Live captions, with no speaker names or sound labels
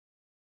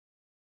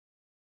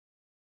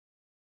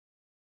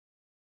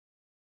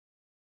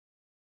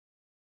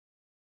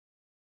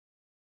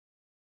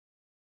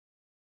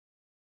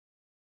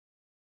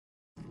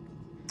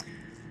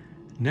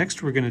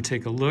Next, we're going to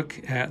take a look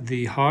at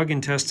the hog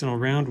intestinal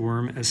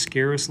roundworm,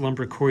 Ascaris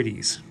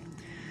lumbricoides.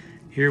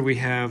 Here we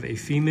have a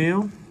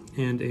female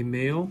and a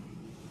male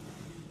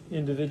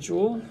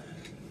individual.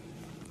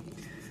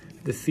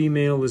 The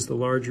female is the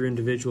larger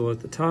individual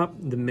at the top.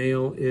 The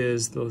male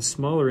is the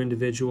smaller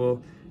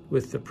individual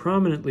with the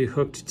prominently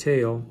hooked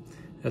tail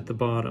at the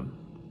bottom.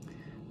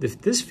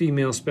 This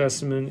female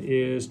specimen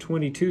is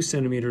 22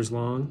 centimeters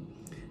long,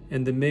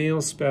 and the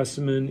male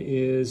specimen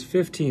is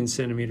 15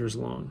 centimeters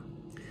long.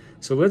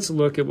 So let's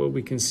look at what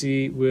we can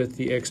see with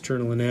the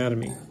external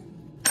anatomy.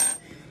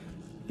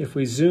 If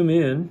we zoom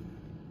in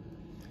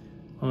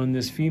on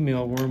this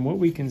female worm, what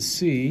we can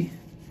see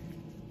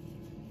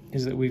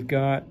is that we've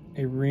got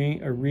a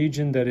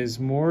region that is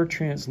more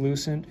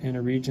translucent and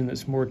a region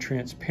that's more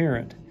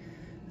transparent.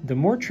 The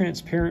more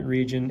transparent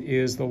region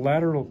is the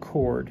lateral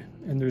cord,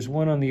 and there's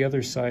one on the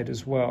other side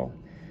as well.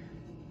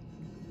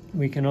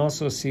 We can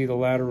also see the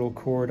lateral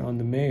cord on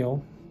the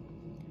male.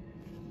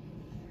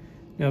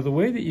 Now, the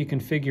way that you can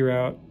figure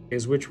out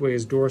is which way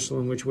is dorsal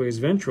and which way is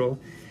ventral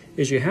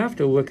is you have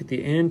to look at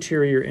the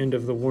anterior end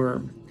of the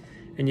worm.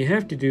 And you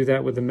have to do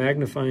that with a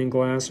magnifying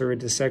glass or a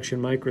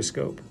dissection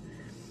microscope.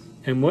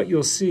 And what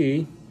you'll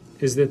see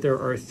is that there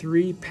are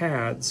 3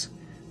 pads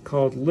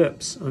called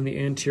lips on the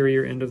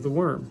anterior end of the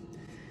worm.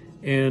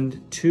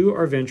 And 2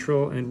 are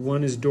ventral and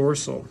 1 is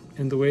dorsal.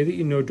 And the way that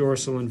you know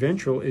dorsal and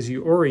ventral is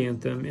you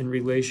orient them in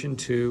relation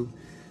to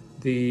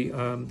the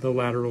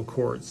lateral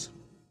cords.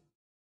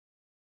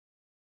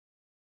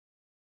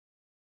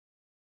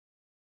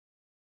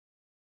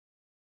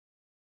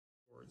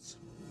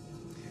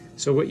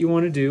 So what you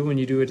want to do when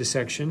you do a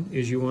dissection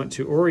is you want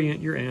to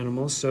orient your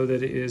animal so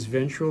that it is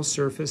ventral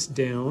surface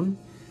down,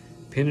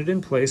 pin it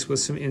in place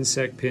with some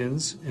insect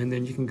pins, and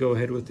then you can go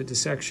ahead with the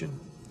dissection.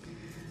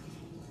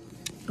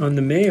 On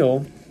the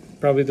male,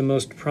 probably the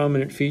most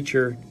prominent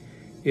feature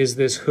is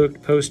this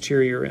hooked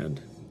posterior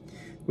end,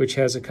 which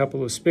has a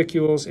couple of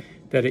spicules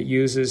that it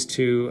uses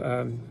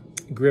to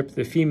grip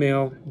the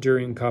female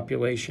during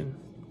copulation.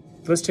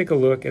 Let's take a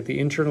look at the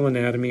internal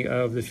anatomy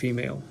of the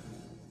female.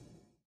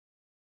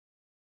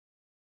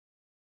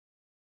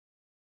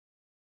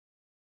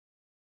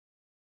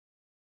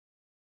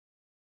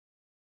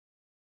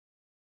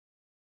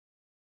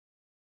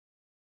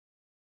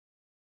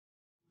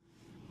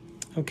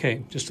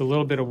 Okay, just a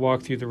little bit of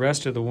walk through the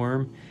rest of the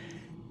worm.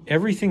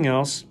 Everything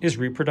else is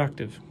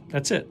reproductive.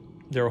 That's it.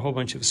 There are a whole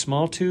bunch of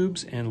small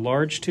tubes and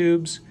large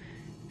tubes,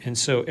 and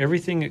so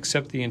everything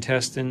except the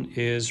intestine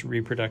is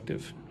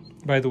reproductive.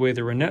 By the way,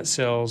 the Rennet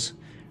cells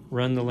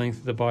run the length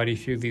of the body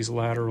through these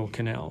lateral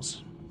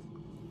canals,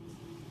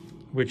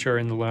 which are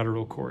in the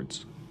lateral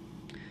cords.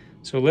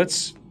 So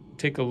let's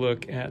take a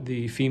look at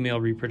the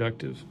female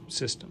reproductive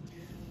system.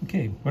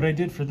 Okay, what I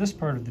did for this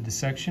part of the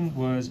dissection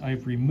was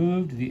I've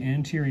removed the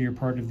anterior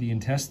part of the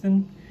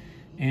intestine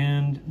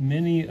and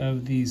many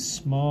of these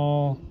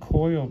small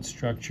coiled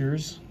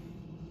structures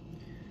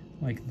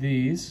like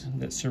these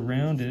that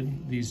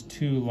surrounded these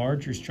 2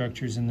 larger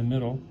structures in the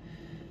middle.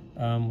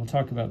 We'll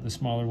talk about the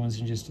smaller ones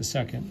in just a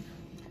second.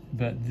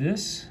 But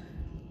this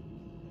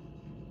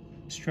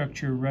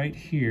structure right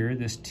here,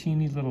 this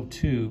teeny little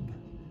tube,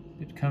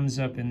 it comes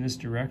up in this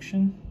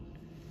direction.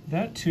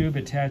 That tube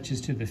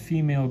attaches to the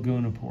female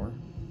gonopore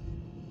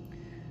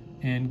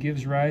and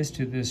gives rise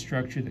to this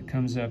structure that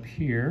comes up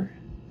here.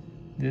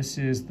 This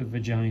is the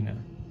vagina.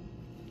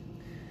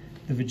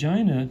 The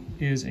vagina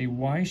is a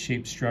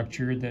Y-shaped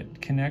structure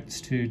that connects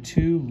to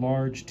 2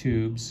 large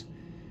tubes,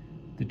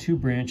 the 2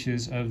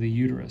 branches of the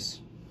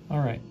uterus. All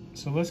right,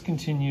 so let's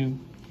continue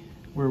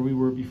where we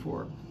were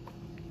before.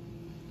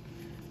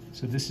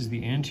 So this is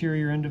the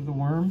anterior end of the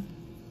worm.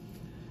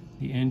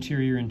 The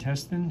anterior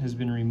intestine has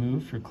been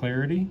removed for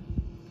clarity,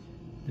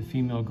 the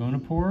female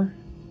gonopore,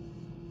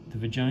 the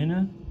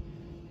vagina,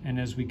 and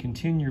as we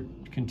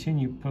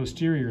continue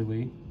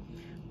posteriorly,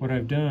 what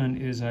I've done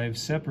is I've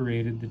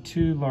separated the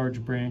 2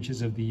 large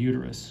branches of the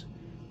uterus,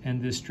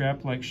 and this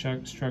strap-like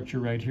structure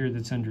right here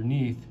that's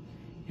underneath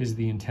is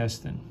the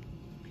intestine.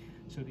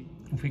 So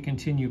if we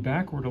continue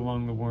backward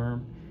along the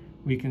worm,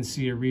 we can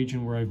see a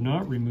region where I've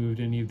not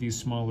removed any of these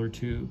smaller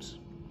tubes.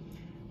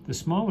 The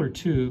smaller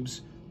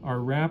tubes are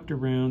wrapped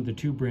around the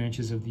 2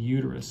 branches of the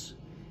uterus,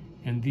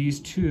 and these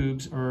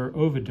tubes are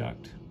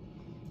oviduct.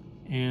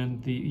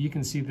 And you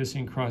can see this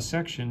in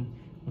cross-section.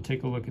 We'll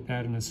take a look at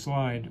that in a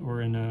slide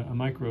or in a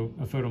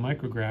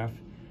photomicrograph.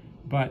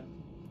 But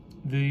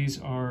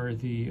these are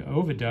the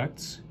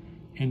oviducts,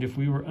 and if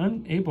we were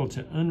unable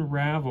to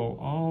unravel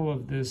all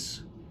of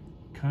this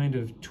kind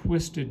of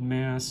twisted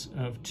mass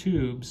of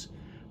tubes,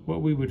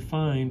 what we would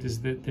find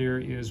is that there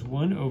is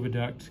 1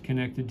 oviduct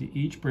connected to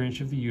each branch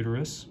of the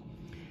uterus,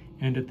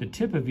 and at the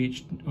tip of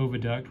each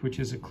oviduct, which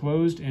is a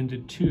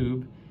closed-ended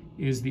tube,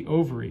 is the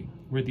ovary,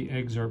 where the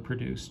eggs are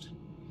produced.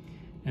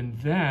 And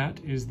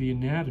that is the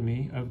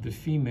anatomy of the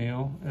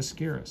female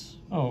Ascaris.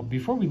 Oh,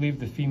 before we leave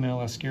the female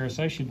Ascaris,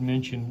 I should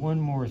mention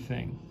one more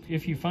thing.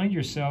 If you find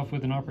yourself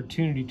with an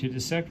opportunity to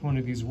dissect one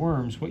of these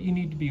worms, what you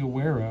need to be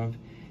aware of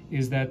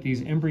is that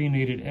these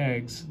embryonated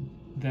eggs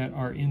that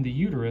are in the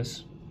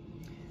uterus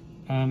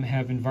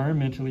have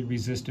environmentally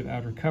resistive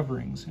outer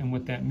coverings. And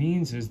what that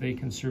means is they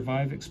can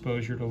survive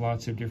exposure to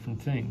lots of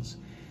different things.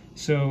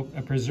 So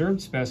a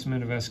preserved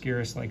specimen of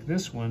Ascaris like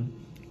this one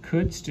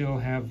could still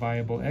have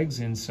viable eggs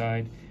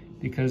inside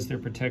because their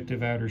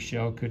protective outer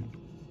shell could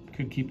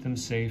keep them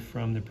safe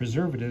from the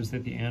preservatives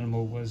that the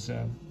animal was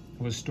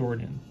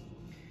stored in.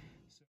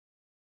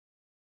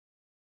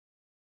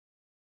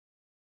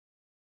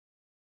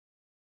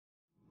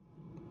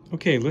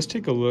 Okay, let's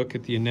take a look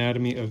at the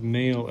anatomy of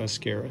male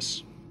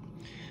Ascaris.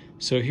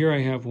 So here I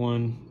have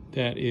one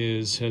that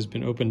has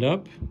been opened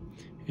up,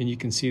 and you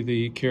can see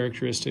the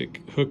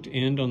characteristic hooked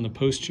end on the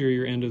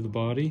posterior end of the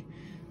body.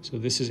 So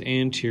this is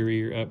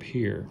anterior up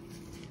here.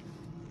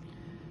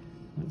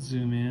 Let's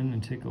zoom in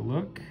and take a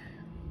look.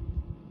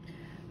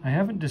 I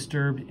haven't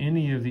disturbed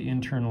any of the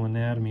internal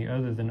anatomy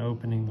other than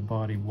opening the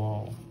body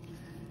wall.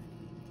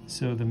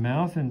 So the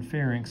mouth and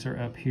pharynx are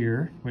up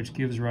here, which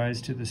gives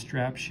rise to the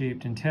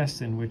strap-shaped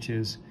intestine, which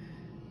is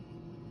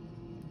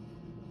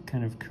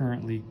kind of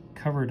currently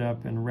covered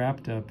up and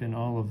wrapped up in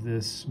all of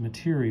this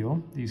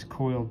material, these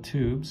coiled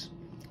tubes.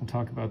 I'll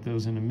talk about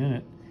those in a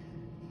minute.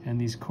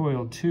 And these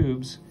coiled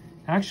tubes,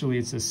 actually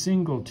it's a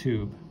single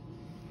tube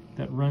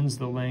that runs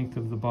the length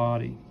of the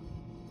body.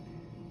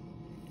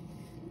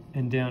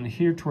 And down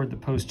here toward the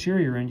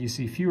posterior end, you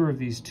see fewer of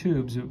these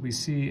tubes, but we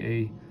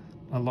see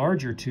a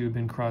larger tube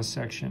in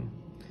cross-section.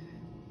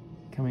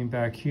 Coming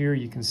back here,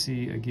 you can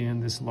see again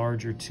this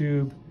larger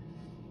tube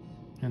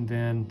and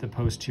then the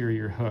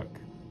posterior hook.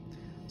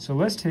 So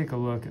let's take a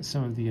look at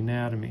some of the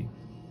anatomy.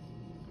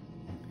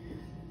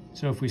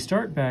 So if we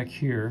start back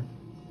here,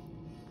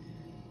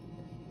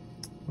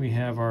 we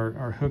have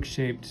our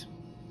hook-shaped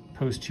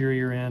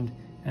posterior end,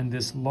 and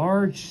this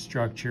large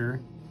structure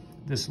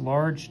that's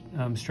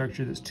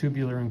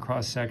tubular in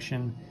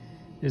cross-section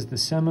is the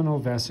seminal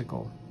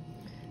vesicle.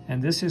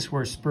 And this is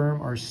where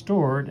sperm are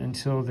stored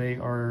until they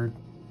are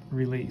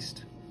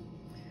released.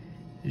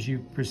 As you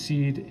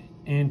proceed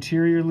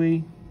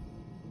anteriorly,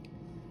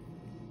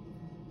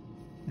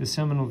 the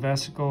seminal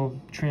vesicle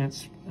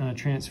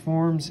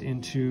transforms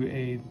into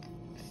a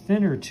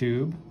thinner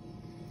tube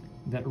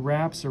that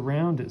wraps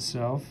around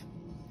itself.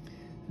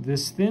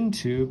 This thin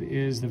tube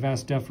is the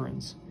vas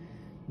deferens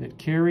that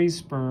carries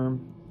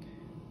sperm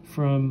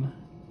from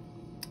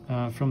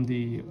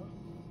the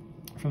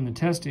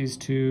testes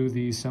to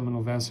the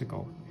seminal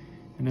vesicle.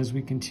 And as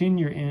we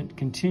continue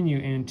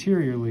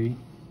anteriorly,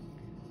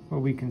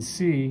 what we can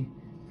see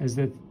is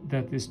that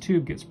this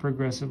tube gets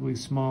progressively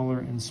smaller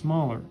and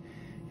smaller.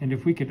 And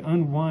if we could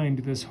unwind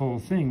this whole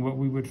thing, what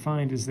we would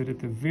find is that at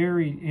the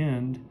very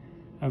end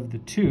of the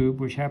tube,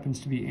 which happens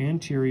to be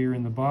anterior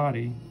in the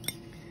body,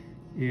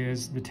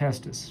 is the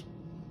testis.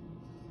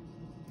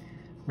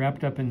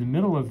 Wrapped up in the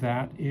middle of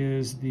that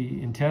is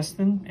the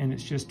intestine, and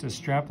it's just a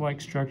strap-like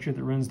structure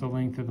that runs the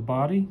length of the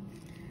body.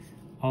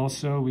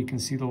 Also, we can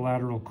see the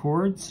lateral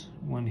cords,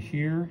 one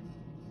here,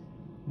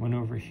 one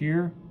over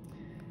here.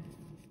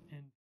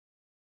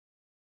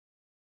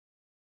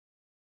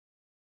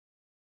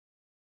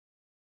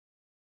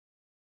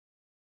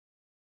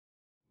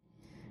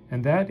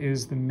 And that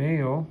is the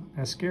male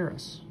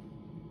Ascaris.